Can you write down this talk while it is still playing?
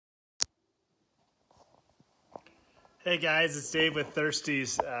Hey guys, it's Dave with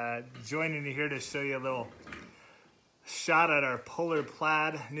Thirsties, joining you here to show you a little shot at our Polar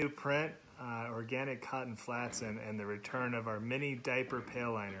Plaid new print, organic cotton flats, and the return of our mini diaper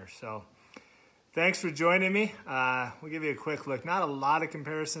pail liner. So thanks for joining me. We'll give you a quick look. Not a lot of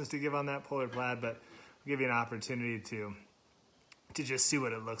comparisons to give on that Polar Plaid, but we'll give you an opportunity to just see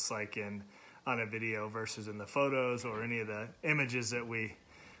what it looks like on a video versus in the photos or any of the images that we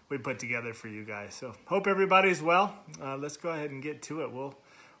put together for you guys. So hope everybody's well. Let's go ahead and get to it.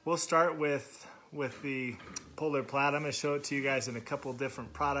 We'll start with the Polar Plaid. I'm going to show it to you guys in a couple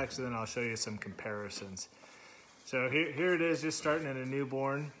different products, and then I'll show you some comparisons. So here it is, just starting in a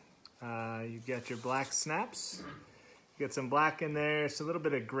newborn. You got your black snaps. You get some black in there. It's a little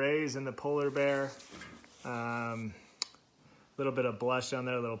bit of grays in the Polar Bear. A little bit of blush on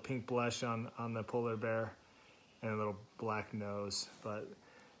there, a little pink blush on the Polar Bear, and a little black nose. But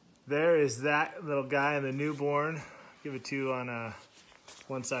there is that little guy in the newborn. Give it to you on a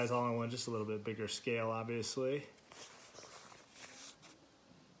one size all-in-one, just a little bit bigger scale, obviously.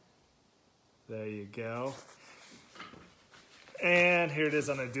 There you go. And here it is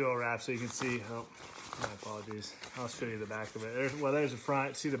on a dual wrap, so you can see, oh, my apologies. I'll show you the back of it. There's the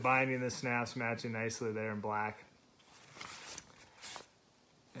front. See the binding, the snaps matching nicely there in black.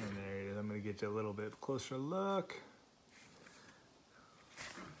 And there it is. I'm going to get you a little bit closer look.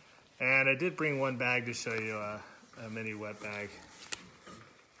 And I did bring one bag to show you a mini wet bag.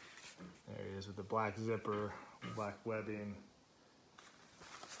 There he is with the black zipper, black webbing.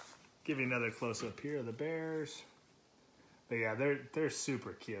 Give you another close up here of the bears. But yeah, they're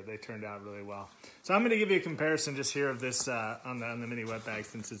super cute. They turned out really well. So I'm going to give you a comparison just here of this on the mini wet bag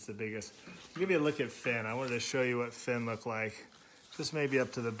since it's the biggest. I'll give you a look at Finn. I wanted to show you what Finn looked like. Just maybe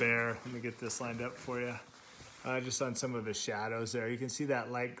up to the bear. Let me get this lined up for you. Just on some of his shadows there. You can see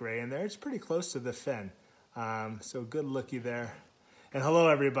that light gray in there. It's pretty close to the fin. So good looky there. And hello,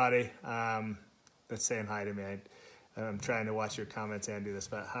 everybody that's saying hi to me. I'm trying to watch your comments and do this,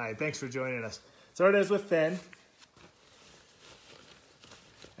 but hi, thanks for joining us. So it is with Finn.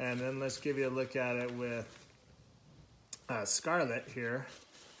 And then let's give you a look at it with Scarlet here,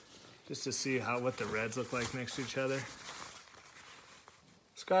 just to see what the reds look like next to each other.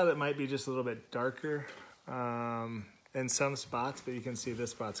 Scarlet might be just a little bit darker in some spots, but you can see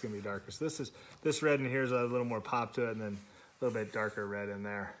this spot's gonna be darker. So this red in here is a little more pop to it, and then a little bit darker red in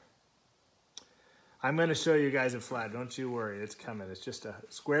there. I'm gonna show you guys a flat. Don't you worry, it's coming. It's just a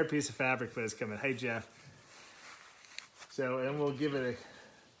square piece of fabric, but it's coming. Hey, Jeff. So, and we'll give it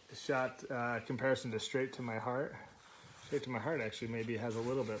a shot comparison to Straight to My Heart. Straight to My Heart actually maybe has a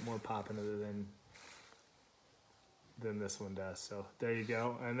little bit more pop in it than this one does. So there you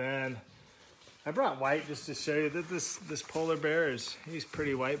go. And then I brought white just to show you that this Polar Bear he's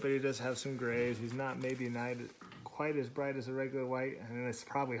pretty white, but he does have some grays. He's not quite as bright as a regular white, and it's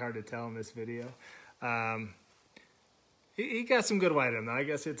probably hard to tell in this video. He got some good white in him though. I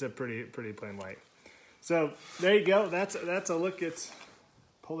guess it's a pretty plain white. So there you go. That's a look at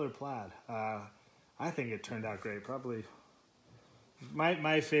Polar Plaid. I think it turned out great. Probably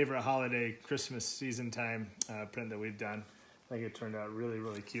my favorite holiday Christmas season time print that we've done. I think it turned out really,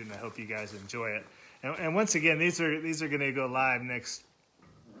 really cute, and I hope you guys enjoy it. And once again, these are going to go live next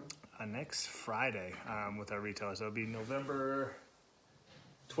Friday with our retailers. So it'll be November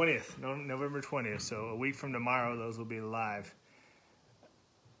 20th. November 20th. So a week from tomorrow, those will be live.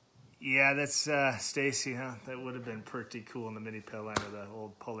 Yeah, that's Stacy, huh? That would have been pretty cool in the Mini Pail Liner, the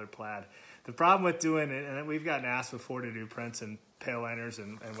old Polar Plaid. The problem with doing it, and we've gotten asked before to do prints and pail liners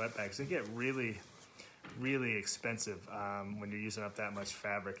and wet bags, they get really expensive when you're using up that much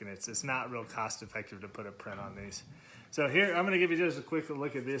fabric, and it's not real cost effective to put a print on these. So here, I'm going to give you just a quick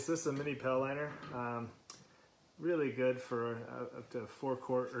look at this. This is a mini pail liner. Really good for up to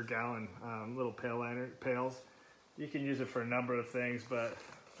 4-quart or gallon little pails. You can use it for a number of things, but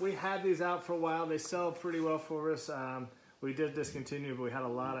we had these out for a while. They sell pretty well for us. We did discontinue, but we had a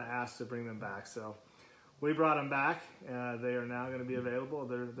lot of asks to bring them back. So we brought them back. They are now going to be available.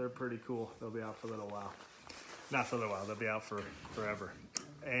 They're pretty cool. They'll be out for a little while. Not for a little while. They'll be out for forever.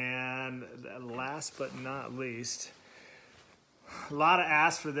 And last but not least, a lot of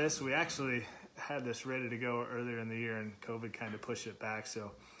asks for this. We actually had this ready to go earlier in the year, and COVID kind of pushed it back.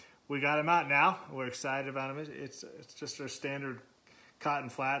 So we got them out now. We're excited about them. It's just our standard cotton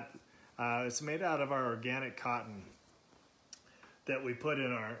flat. It's made out of our organic cotton that we put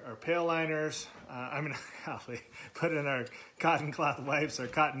in our pail liners. Put in our cotton cloth wipes, our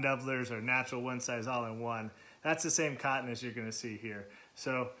cotton doublers, our natural one size all-in-one. That's the same cotton as you're gonna see here.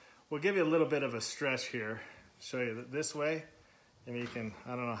 So we'll give you a little bit of a stretch here. Show you this way, and you can,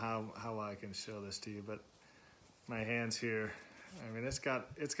 I don't know how well I can show this to you, but my hands here, I mean, it's got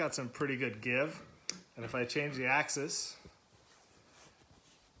some pretty good give. And if I change the axis,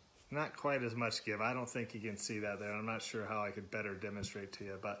 not quite as much give. I don't think you can see that there. I'm not sure how I could better demonstrate to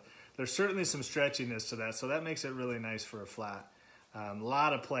you, but there's certainly some stretchiness to that, so that makes it really nice for a flat. A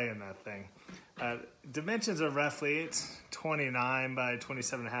lot of play in that thing. Dimensions are roughly, it's 29 by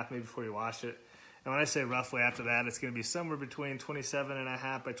 27.5 maybe before you wash it. And when I say roughly after that, it's going to be somewhere between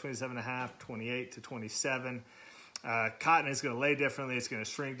 27.5 by 27.5, 28 to 27. Cotton is going to lay differently. It's going to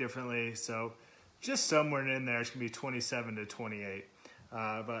shrink differently. So just somewhere in there, it's going to be 27 to 28.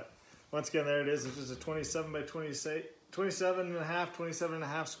 But once again, there it is. It's just a 27 by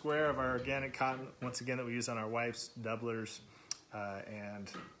 27.5 square of our organic cotton. Once again, that we use on our wipes, doublers,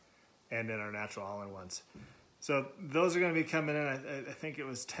 and in our natural all-in-ones. So those are going to be coming in. I think it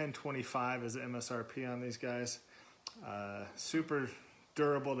was $10.25 as the MSRP on these guys. Super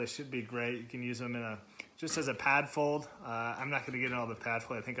durable. They should be great. You can use them in just as a pad fold. I'm not going to get into all the pad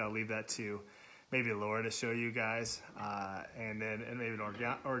fold. I think I'll leave that to maybe Laura to show you guys, and maybe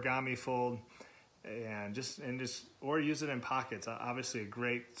an origami fold, or use it in pockets. Obviously, a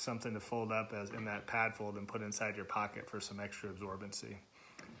great something to fold up as in that pad fold and put inside your pocket for some extra absorbency.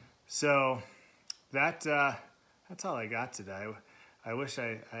 So that's all I got today. I wish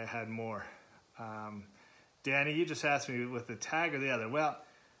I had more. Danny, you just asked me with the tag or the other. Well,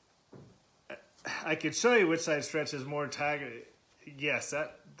 I could show you which side stretches more tag. Yes,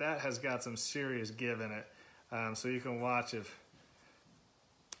 that has got some serious give in it. So you can watch if.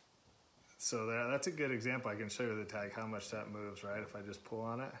 So that's a good example. I can show you the tag how much that moves, right? If I just pull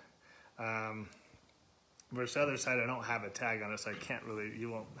on it. Versus the other side, I don't have a tag on it, so I can't really. You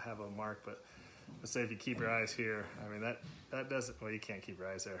won't have a mark, but let's say if you keep your eyes here, I mean that doesn't. Well, you can't keep your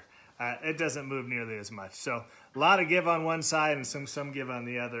eyes there. It doesn't move nearly as much. So a lot of give on one side and some give on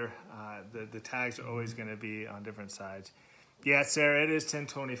the other. The tags are always going to be on different sides. Yeah, Sarah, it is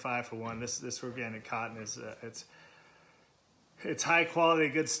 $10.25 for one. This organic cotton is it's high quality,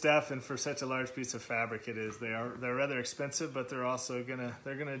 good stuff, and for such a large piece of fabric, it is. They're rather expensive, but they're also they're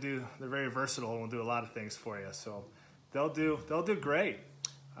very versatile and will do a lot of things for you. So they'll do great.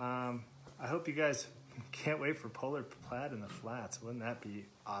 I hope you guys can't wait for polar plaid in the flats. Wouldn't that be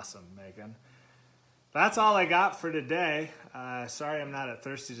awesome, Megan? That's all I got for today. Sorry I'm not at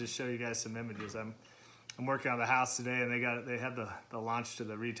Thirsties to show you guys some images. I'm working on the house today, and they have the launch to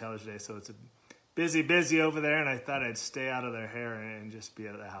the retailers today, so it's a busy over there, and I thought I'd stay out of their hair and just be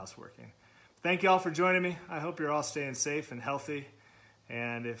at the house working. Thank you all for joining me. I hope you're all staying safe and healthy.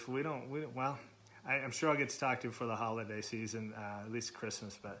 And if we don't, well, I'm sure I'll get to talk to you for the holiday season, at least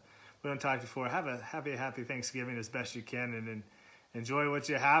Christmas, but we don't talk before. Have a happy Thanksgiving as best you can, and enjoy what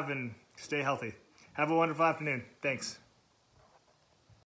you have and stay healthy. Have a wonderful afternoon. Thanks.